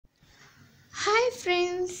Hi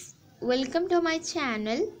friends, welcome to my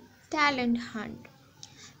channel Talenthunt.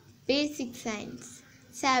 Basic Science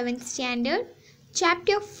 7th Standard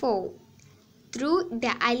Chapter 4 Through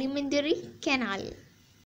the Alimentary Canal.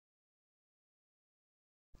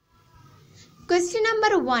 Question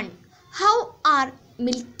number 1. How are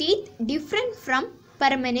milk teeth different from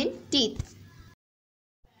permanent teeth?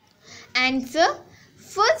 Answer.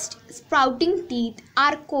 First sprouting teeth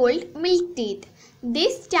are called milk teeth. They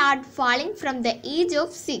start falling from the age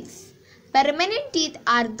of 6. Permanent teeth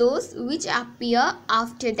are those which appear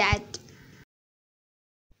after that.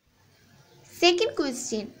 Second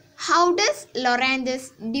question. How does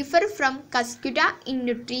Loranthus differ from Cuscuta in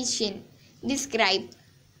nutrition? Describe.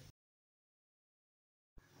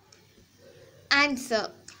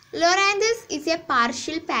 Answer. Loranthus is a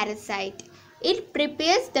partial parasite. It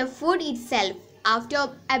prepares the food itself after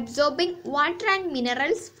absorbing water and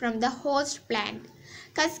minerals from the host plant.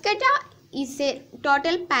 Cuscuta is a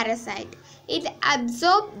total parasite. It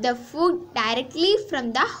absorbs the food directly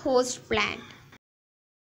from the host plant.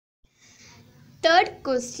 Third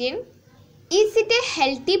question. Is it a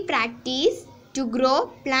healthy practice to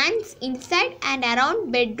grow plants inside and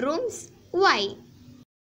around bedrooms? Why?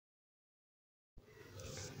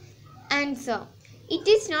 Answer. It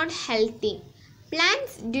is not healthy.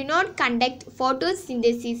 Plants do not conduct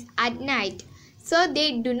photosynthesis at night, so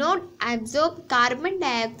they do not absorb carbon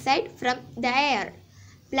dioxide from the air.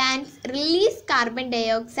 Plants release carbon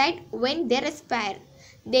dioxide when they respire.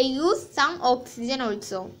 They use some oxygen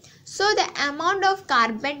also. So the amount of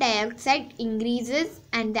carbon dioxide increases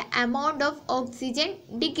and the amount of oxygen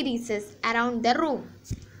decreases around the room.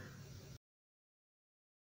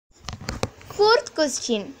 Fourth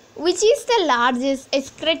question. Which is the largest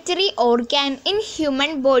excretory organ in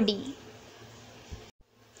human body?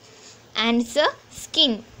 Answer.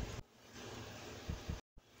 Skin.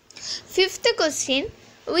 Fifth question.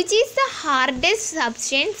 Which is the hardest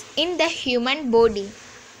substance in the human body?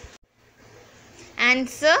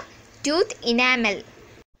 Answer. Tooth enamel.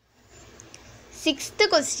 Sixth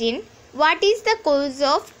question. What is the cause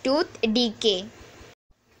of tooth decay?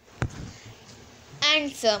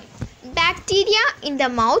 Answer. Bacteria in the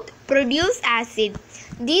mouth produce acid.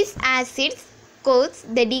 These acids cause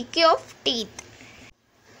the decay of teeth.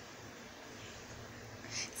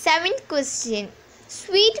 Seventh question.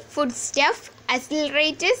 Sweet foodstuff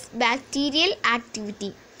accelerates bacterial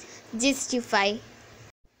activity. Justify.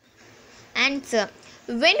 Answer.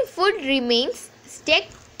 When food remains stuck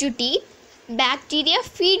to teeth, bacteria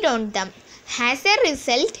feed on them. As a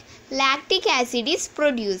result, lactic acid is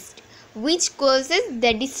produced, which causes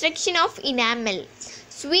the destruction of enamel.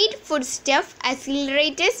 Sweet foodstuff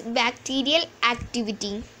accelerates bacterial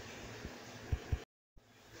activity.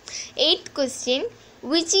 Eighth question.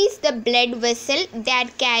 Which is the blood vessel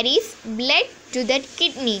that carries blood to the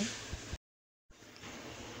kidney?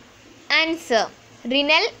 Answer.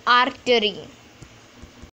 Renal artery.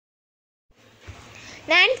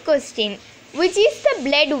 Ninth question. Which is the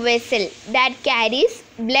blood vessel that carries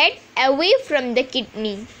blood away from the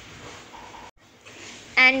kidney?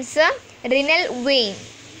 Answer. Renal vein.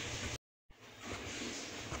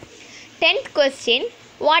 10th question.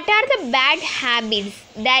 What are the bad habits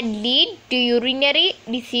that lead to urinary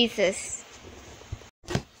diseases?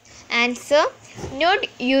 Answer. Not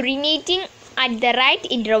urinating at the right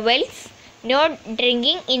intervals, not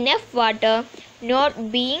drinking enough water,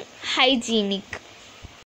 not being hygienic.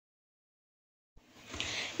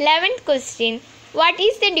 11th question. What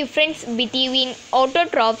is the difference between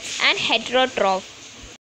autotrophs and heterotroph?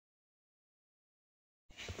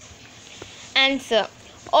 Answer.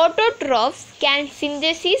 Autotrophs can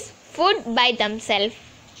synthesize food by themselves.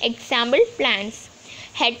 Example, plants.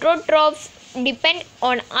 Heterotrophs depend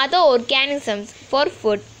on other organisms for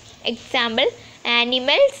food. Example,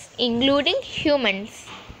 animals including humans.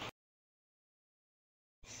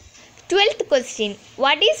 12th question.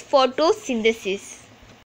 What is photosynthesis?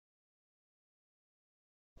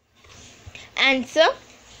 Answer.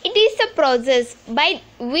 It is the process by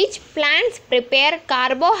which plants prepare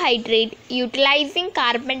carbohydrate utilizing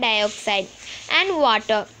carbon dioxide and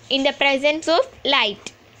water in the presence of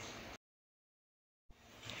light.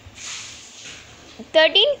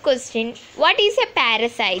 13th question. What is a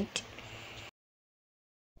parasite?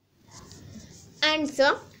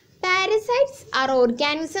 Answer. Parasites are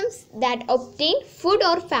organisms that obtain food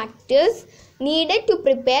or factors needed to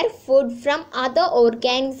prepare food from other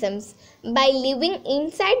organisms by living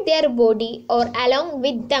inside their body or along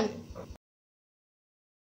with them.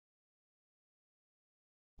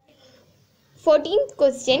 14th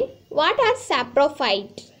question. What are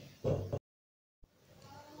saprophytes?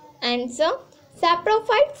 Answer.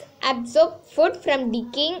 Saprophytes absorb food from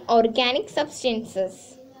decaying organic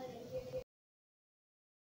substances.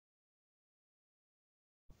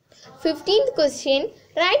 15th question.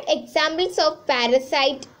 Write examples of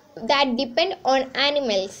parasites that depend on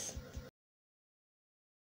animals.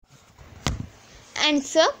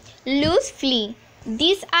 Answer. Loose flea.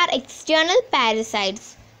 These are external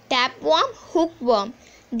parasites. Tapeworm, hookworm.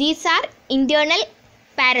 These are internal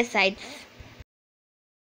parasites.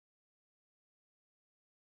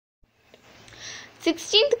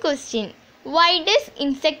 16th question. Why does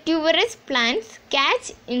insectivorous plants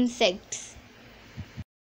catch insects?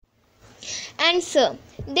 Answer.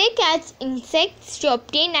 They catch insects to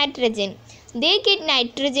obtain nitrogen. They get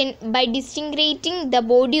nitrogen by disintegrating the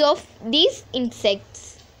body of these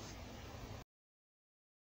insects.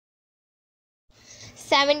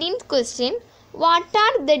 17th question. What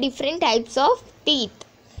are the different types of teeth?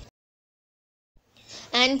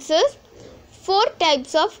 Answer. 4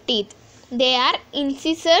 types of teeth. They are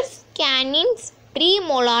incisors, canines,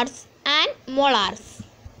 premolars and molars.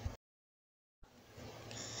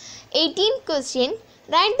 18th question.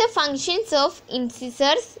 Write the functions of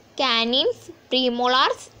incisors, canines,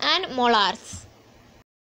 premolars and molars.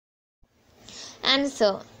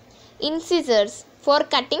 Answer. Incisors for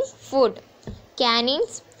cutting food.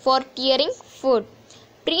 Canines for tearing food.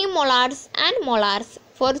 Premolars and molars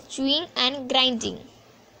for chewing and grinding.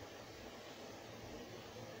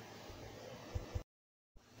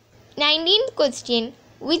 19th question.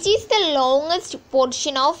 Which is the longest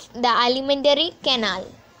portion of the alimentary canal?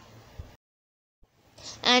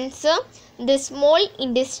 Answer. The small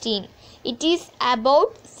intestine. It is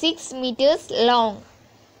about 6 meters long.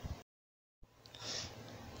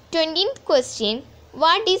 20th question.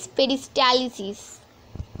 What is peristalsis?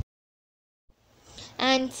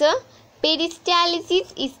 Answer.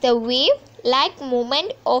 Peristalsis is the wave-like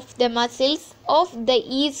movement of the muscles of the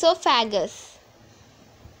esophagus.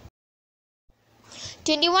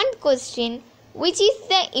 21st question. Which is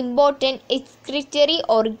the important excretory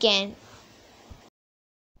organ?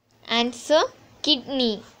 Answer.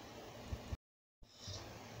 Kidney.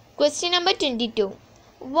 Question number 22.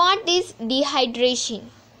 What is dehydration?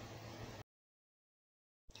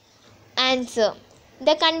 Answer.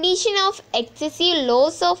 The condition of excessive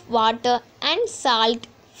loss of water and salt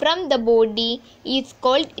from the body is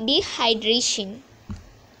called dehydration.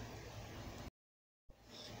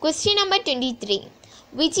 Question number 23.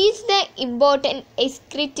 Which is the important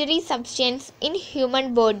excretory substance in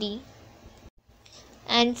human body?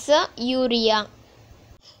 Answer. Urea.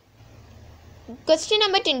 Question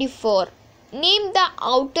number 24. Name the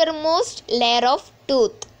outermost layer of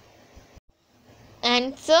tooth.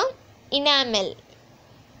 Answer. Enamel.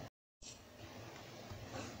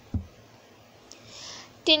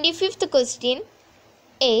 25th question.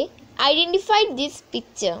 A. Identify this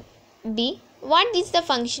picture. B. What is the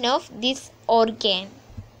function of this organ?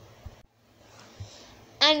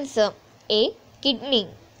 Answer. A. Kidney.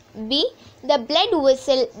 B. The blood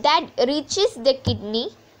vessel that reaches the kidney.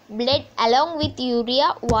 Blood along with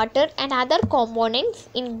urea, water and other components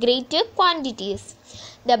in greater quantities.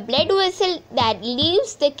 The blood vessel that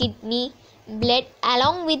leaves the kidney. Blood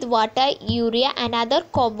along with water, urea and other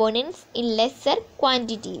components in lesser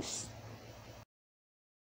quantities.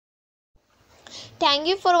 Thank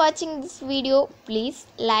you for watching this video. Please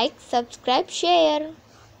like, subscribe, share.